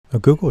Now,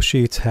 Google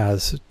Sheets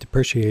has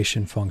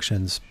depreciation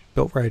functions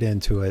built right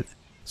into it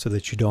so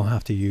that you don't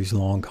have to use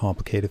long,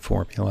 complicated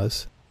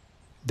formulas.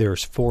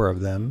 There's 4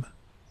 of them.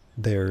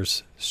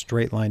 There's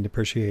straight line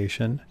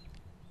depreciation.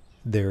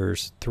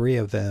 There's 3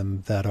 of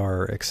them that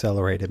are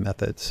accelerated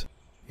methods.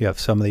 You have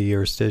sum of the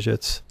years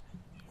digits,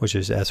 which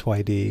is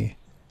SYD.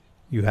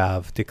 You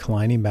have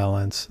declining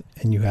balance,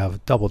 and you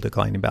have double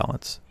declining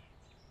balance.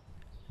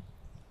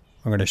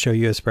 I'm going to show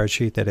you a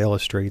spreadsheet that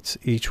illustrates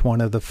each one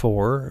of the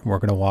 4. We're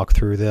going to walk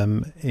through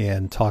them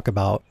and talk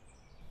about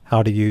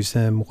how to use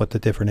them, what the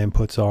different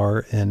inputs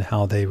are, and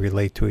how they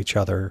relate to each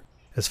other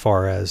as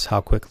far as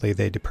how quickly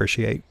they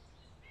depreciate.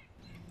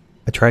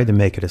 I tried to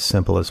make it as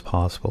simple as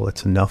possible.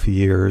 It's enough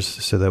years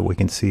so that we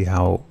can see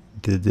how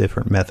the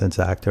different methods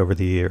act over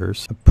the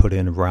years. I put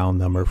in a round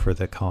number for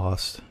the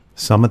cost.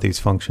 Some of these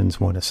functions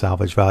want a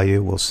salvage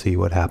value. We'll see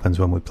what happens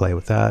when we play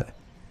with that.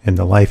 And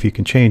the life you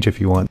can change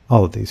if you want.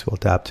 All of these will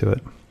adapt to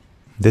it.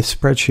 This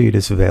spreadsheet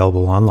is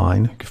available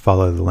online. You can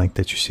follow the link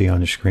that you see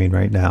on your screen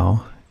right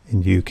now,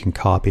 and you can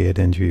copy it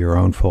into your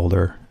own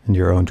folder, into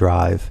your own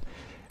drive,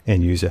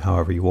 and use it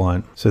however you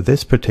want. So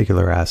this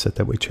particular asset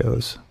that we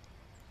chose,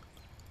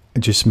 I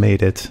just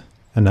made it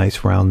a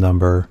nice round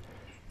number.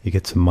 You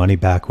get some money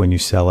back when you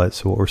sell it.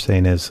 So what we're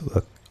saying is,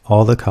 look,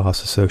 all the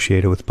costs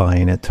associated with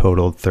buying it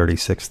totaled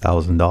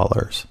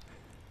 $36,000.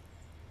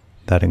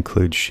 That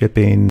includes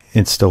shipping,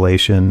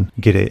 installation,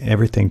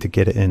 everything to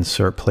get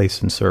it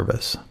placed in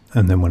service.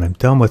 And then when I'm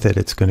done with it,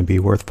 it's going to be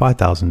worth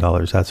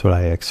 $5,000. That's what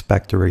I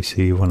expect to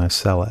receive when I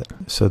sell it.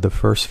 So the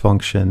first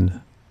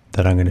function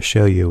that I'm going to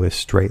show you is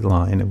straight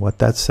line. And what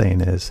that's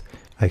saying is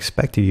I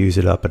expect to use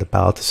it up at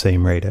about the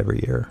same rate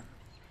every year.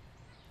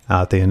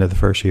 At the end of the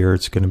first year,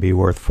 it's going to be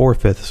worth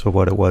 4/5 of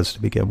what it was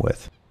to begin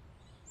with.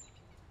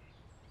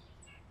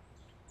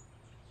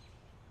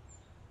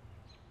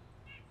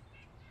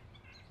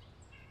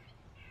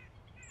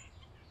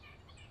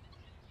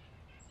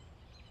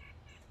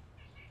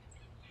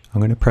 I'm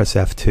going to press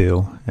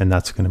F2, and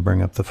that's going to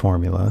bring up the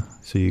formula.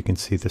 So you can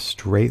see the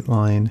straight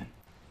line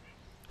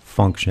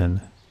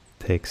function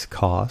takes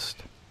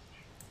cost,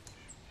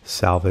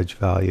 salvage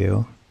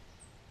value,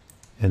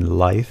 and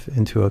life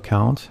into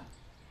account.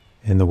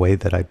 In the way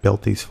that I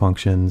built these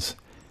functions,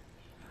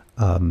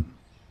 I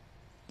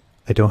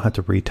don't have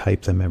to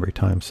retype them every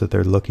time, so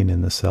they're looking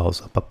in the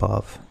cells up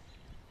above.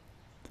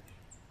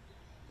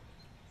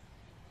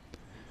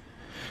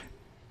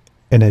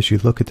 And as you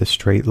look at the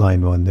straight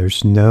line one,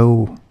 there's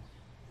no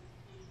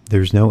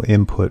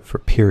input for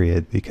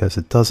period because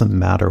it doesn't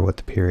matter what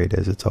the period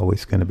is. It's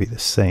always going to be the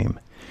same.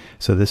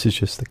 So this is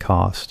just the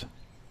cost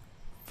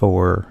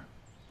for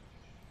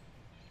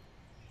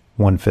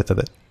 1/5 of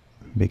it,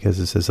 because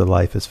it says the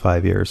life is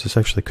 5 years. This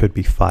actually could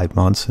be 5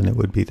 months and it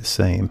would be the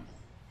same.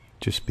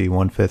 Just be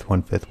 1/5,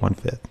 1/5,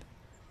 1/5.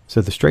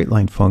 So the straight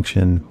line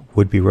function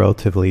would be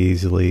relatively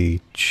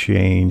easily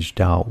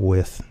changed out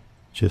with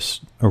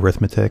just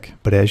arithmetic.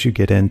 But as you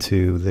get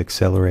into the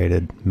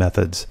accelerated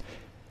methods,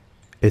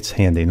 it's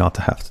handy not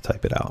to have to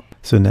type it out.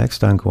 So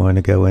next I'm going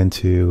to go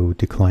into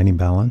declining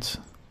balance.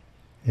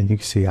 And you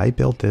can see I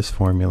built this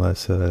formula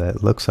so that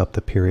it looks up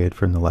the period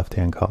from the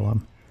left-hand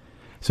column.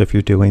 So if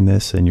you're doing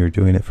this and you're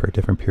doing it for a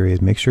different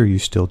period, make sure you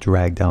still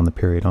drag down the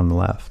period on the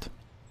left.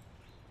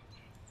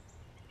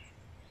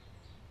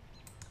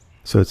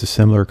 So it's a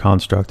similar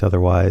construct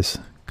otherwise: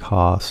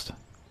 cost,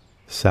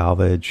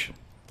 salvage,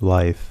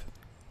 life,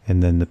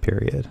 and then the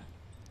period.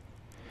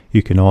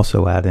 You can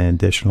also add an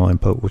additional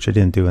input, which I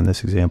didn't do in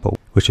this example,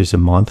 which is a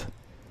month.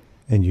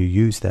 And you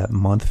use that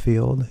month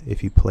field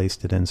if you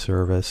placed it in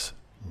service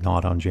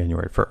not on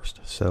January 1st.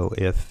 So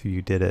if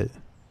you did it,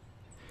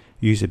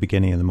 use the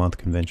beginning of the month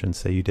convention.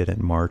 Say you did it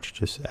in March,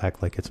 just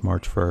act like it's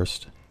March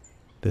 1st.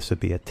 This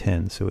would be a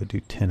 10, so it would do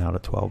 10 out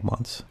of 12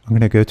 months. I'm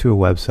going to go to a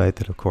website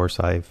that, of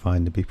course, I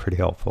find to be pretty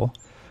helpful.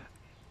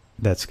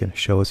 That's going to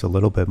show us a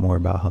little bit more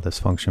about how this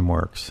function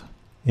works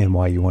and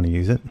why you want to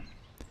use it.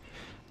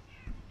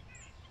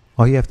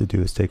 All you have to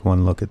do is take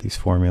one look at these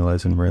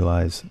formulas and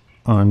realize,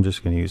 oh, I'm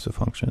just going to use the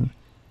function.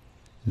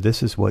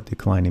 This is what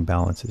declining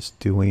balance is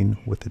doing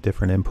with the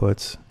different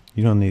inputs.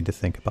 You don't need to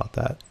think about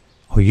that.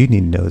 All you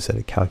need to know is that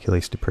it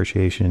calculates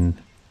depreciation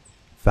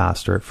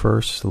faster at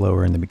first,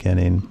 slower in the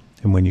beginning,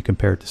 and when you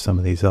compare it to some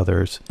of these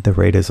others, the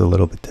rate is a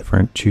little bit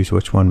different. Choose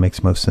which one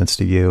makes most sense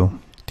to you.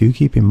 Do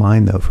keep in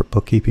mind though, for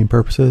bookkeeping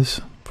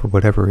purposes, for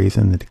whatever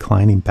reason, the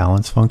declining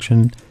balance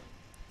function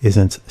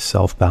isn't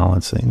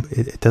self-balancing.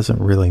 It doesn't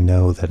really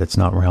know that it's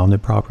not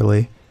rounded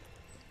properly.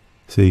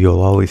 So you'll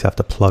always have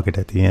to plug it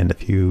at the end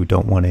if you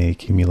don't want any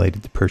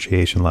accumulated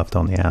depreciation left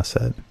on the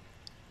asset.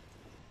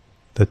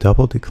 The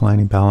double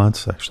declining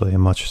balance is actually a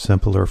much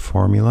simpler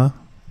formula,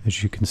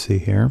 as you can see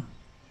here.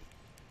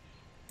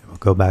 We'll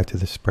go back to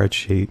the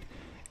spreadsheet.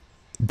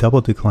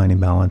 Double declining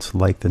balance,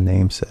 like the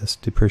name says,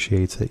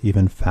 depreciates it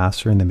even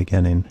faster in the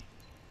beginning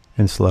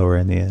and slower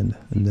in the end.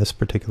 In this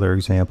particular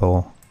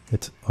example,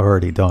 it's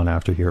already done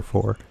after year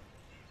 4.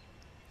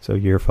 So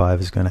year 5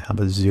 is going to have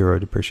a 0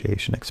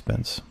 depreciation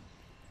expense.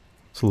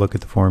 So look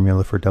at the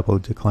formula for double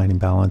declining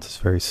balance. It's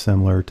very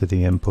similar to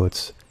the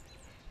inputs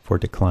for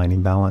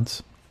declining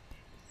balance.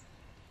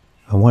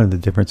 And one of the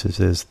differences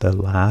is the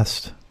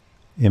last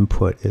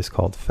input is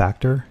called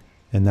factor,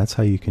 and that's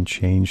how you can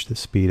change the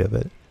speed of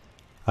it.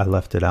 I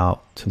left it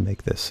out to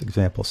make this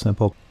example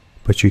simple,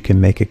 but you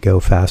can make it go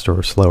faster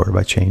or slower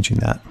by changing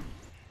that.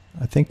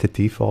 I think the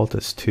default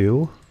is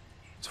 2.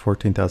 It's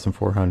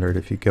 14,400.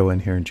 If you go in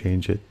here and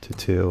change it to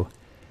 2,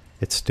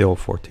 it's still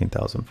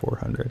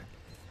 14,400.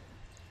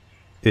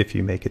 If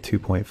you make it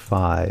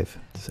 2.5,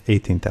 it's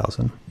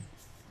 18,000.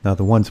 Now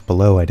the ones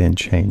below I didn't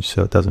change,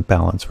 so it doesn't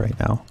balance right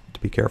now. To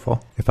be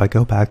careful. If I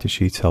go back to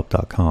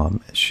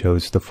sheetshelp.com, it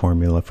shows the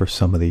formula for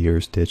sum of the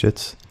years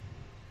digits.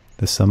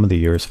 The sum of the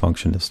years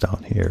function is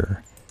down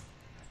here.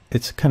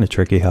 It's kind of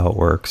tricky how it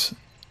works.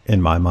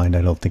 In my mind,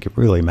 I don't think it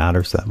really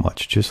matters that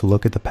much. Just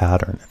look at the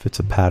pattern. If it's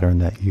a pattern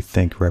that you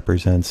think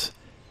represents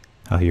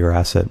how your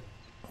asset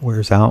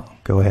wears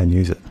out, go ahead and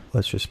use it.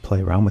 Let's just play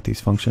around with these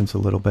functions a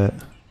little bit.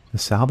 The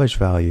salvage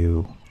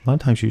value, a lot of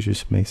times you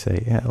just may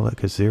say, yeah,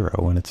 look, it's 0.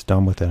 When it's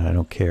done with it, I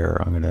don't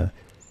care. I'm going to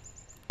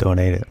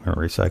donate it, I'm going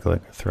to recycle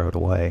it, throw it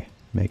away,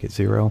 make it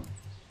 0.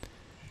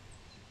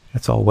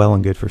 That's all well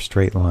and good for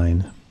straight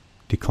line.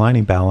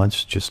 Declining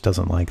balance just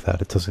doesn't like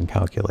that. It doesn't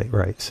calculate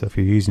right. So if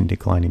you're using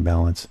declining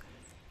balance,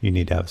 you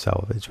need to have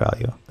salvage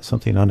value.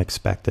 Something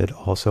unexpected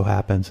also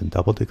happens in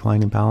double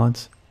declining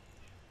balance.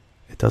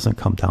 It doesn't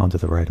come down to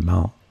the right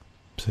amount.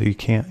 So you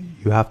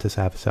have to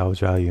have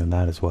salvage value in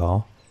that as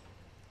well.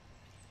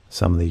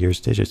 Sum of the years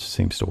digits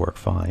seems to work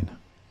fine.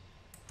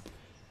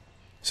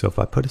 So if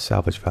I put a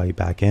salvage value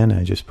back in and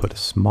I just put a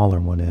smaller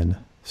one in,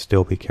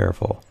 still be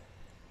careful.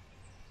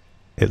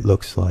 It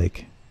looks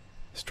like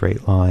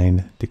straight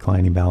line,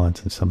 declining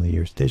balance, and sum of the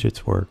years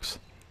digits works,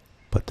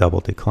 but double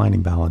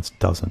declining balance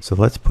doesn't. So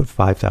let's put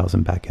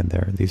 5,000 back in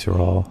there. These are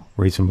all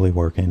reasonably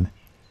working.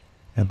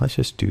 And let's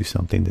just do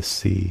something to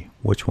see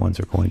which ones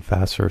are going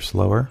faster or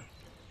slower.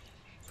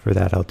 For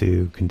that, I'll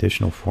do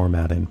conditional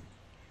formatting.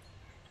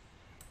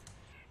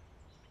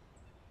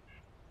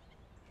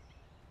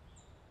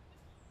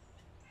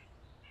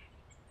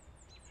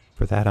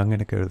 For that, I'm going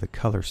to go to the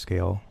color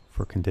scale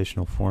for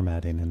conditional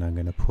formatting, and I'm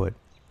going to put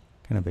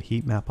kind of a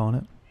heat map on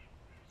it.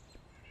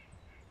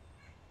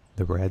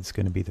 The red's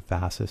going to be the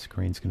fastest,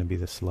 green's going to be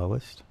the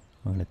slowest.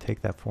 I'm going to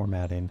take that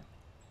formatting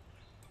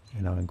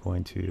and I'm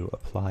going to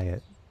apply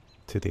it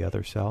to the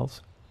other cells.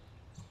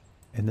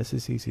 And this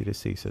is easy to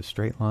see. So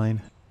straight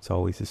line, it's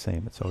always the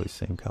same. It's always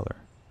the same color.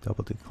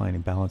 Double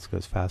declining balance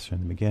goes faster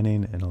in the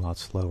beginning and a lot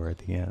slower at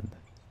the end.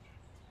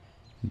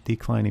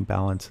 Declining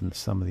balance and the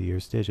sum of the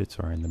years digits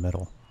are in the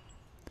middle.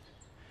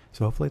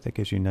 So hopefully that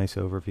gives you a nice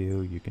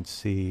overview. You can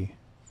see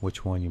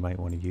which one you might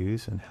want to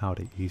use and how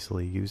to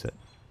easily use it.